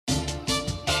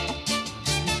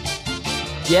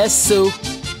Yes, so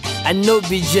I know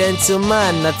be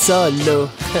gentleman, that's all, low.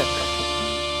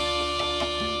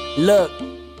 Look,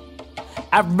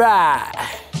 I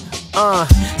ride.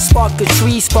 Spark a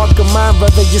tree, spark a mind,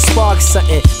 brother, just spark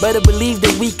something. Better believe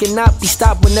that we cannot be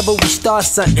stopped whenever we start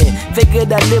something.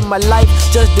 Figured I live my life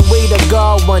just the way that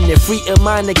God wanted. Free of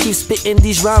mind to keep spitting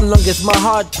these rhymes long as my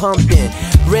heart pumping.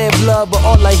 Red blood, but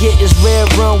all I hear is red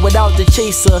rum without the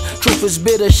chaser. Truth is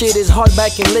bitter, shit is hard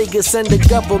back in Lagos, and the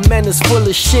government is full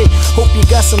of shit. Hope you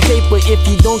got some paper, if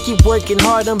you don't keep working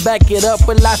hard and back it up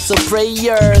with lots of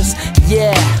prayers.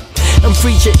 Yeah. And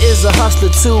preacher is a hustler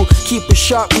too. Keep a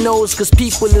sharp nose, cause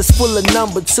people is full of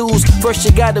number twos. First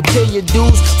you gotta pay your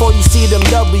dues before you see them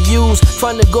W's.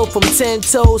 Trying to go from 10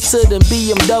 toes to them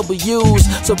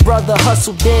BMWs. So brother,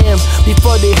 hustle them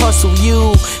before they hustle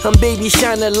you. And baby,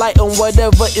 shine a light on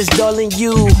whatever is dulling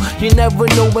you. You never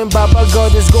know when Baba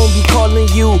God is gonna be calling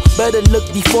you. Better look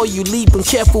before you leap and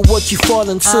careful what you fall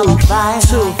into. I'm fine,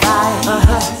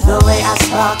 the way I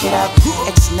spark it up.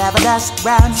 It's never dust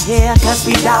round here, cause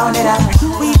we down it up.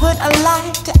 We put a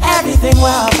light to everything we're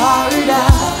a part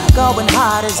of. Going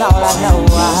hard is all I know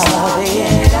of.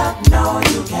 Yeah. No,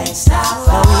 you can't stop us.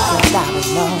 No, you can't stop us,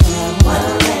 no.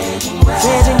 We're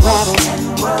raging rebels, and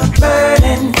we're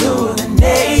burning through the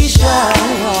nation.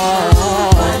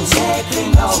 We're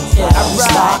taking over.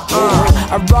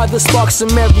 I'd rather spark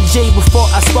some Mary J before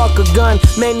I spark a gun.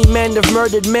 Many men have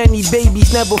murdered many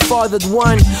babies, never fathered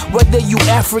one. Whether you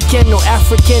African or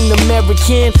African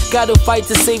American, gotta fight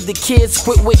to save the kids,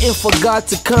 quit waiting for God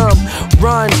to come.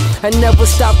 Run, and never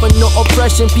stop for no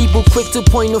oppression. People quick to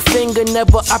point a finger,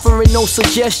 never offering no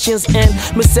suggestions. And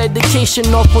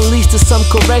miseducation often leads to some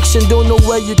correction. Don't know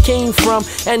where you came from,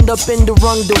 end up in the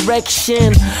wrong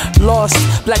direction. Lost,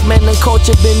 black men and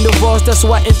culture been divorced. That's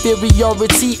why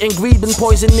inferiority and greed been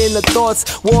poisoning the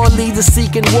thoughts. War leaders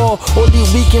seeking war, only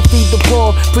we can feed the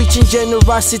poor. Preaching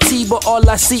generosity, but all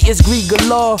I see is greed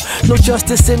galore. No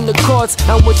justice in the courts,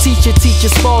 and what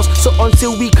teachers false. So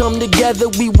until we come together,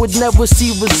 we would never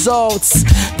see results.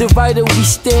 Divided we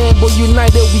stand, but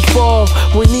united we fall.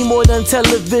 We need more than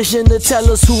television to tell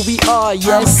us who we are.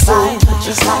 Yes, I'm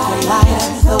just like a liar,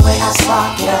 the way I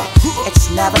spark it up. It's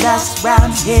never dust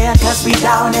round here, cause we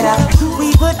down it up.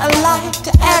 We put a light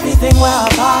to everything we're a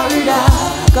part of.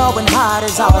 Going hard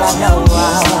is all I know of.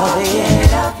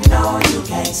 Yeah. No, you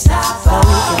can't stop us. No,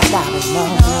 you can't stop us, no.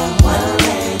 We're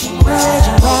raging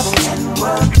rebels, and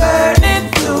we're burning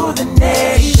through the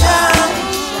nation.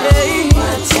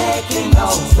 We're taking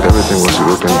over. Everything was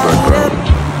European background.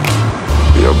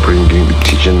 The upbringing, the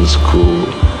teaching in school.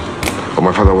 But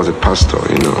my father was a pastor,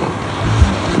 you know,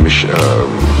 a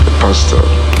pastor.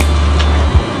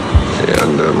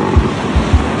 And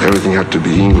everything had to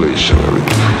be English and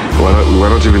everything. We were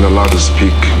not even allowed to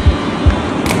speak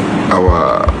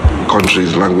our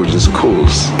country's language in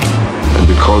schools. And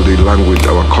they called the language,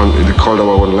 they called our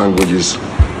own languages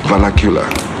vernacular.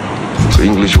 So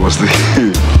English was the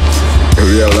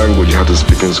real language you had to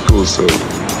speak in school, so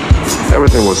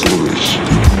everything was English.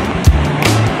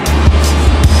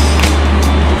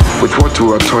 With what we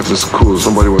were taught in school,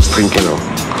 somebody was thinking of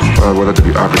whether to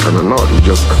be African or not. We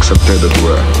just accepted that we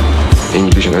were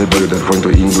English, and anybody that went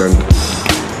to England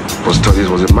for studies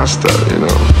was a master, you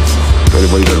know.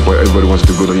 Everybody wants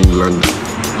to go to England,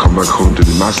 come back home to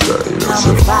the master, you know.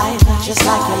 So. Just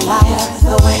like a liar,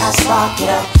 the way I spark it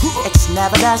up. It's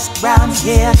never dust round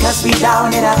here, cause we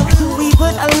down it up. We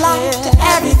put a light to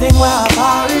everything we're a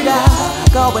part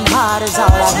of. Going hard is all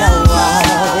I know of.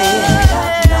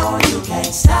 Yeah. No, you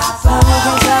can't stop us. No,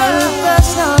 you can't stop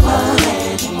us. No, we're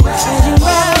raging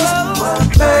rebels. We're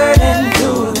burning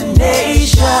through the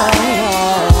nation.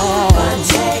 We're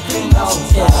taking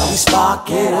over. Yeah, we spark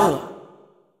it up.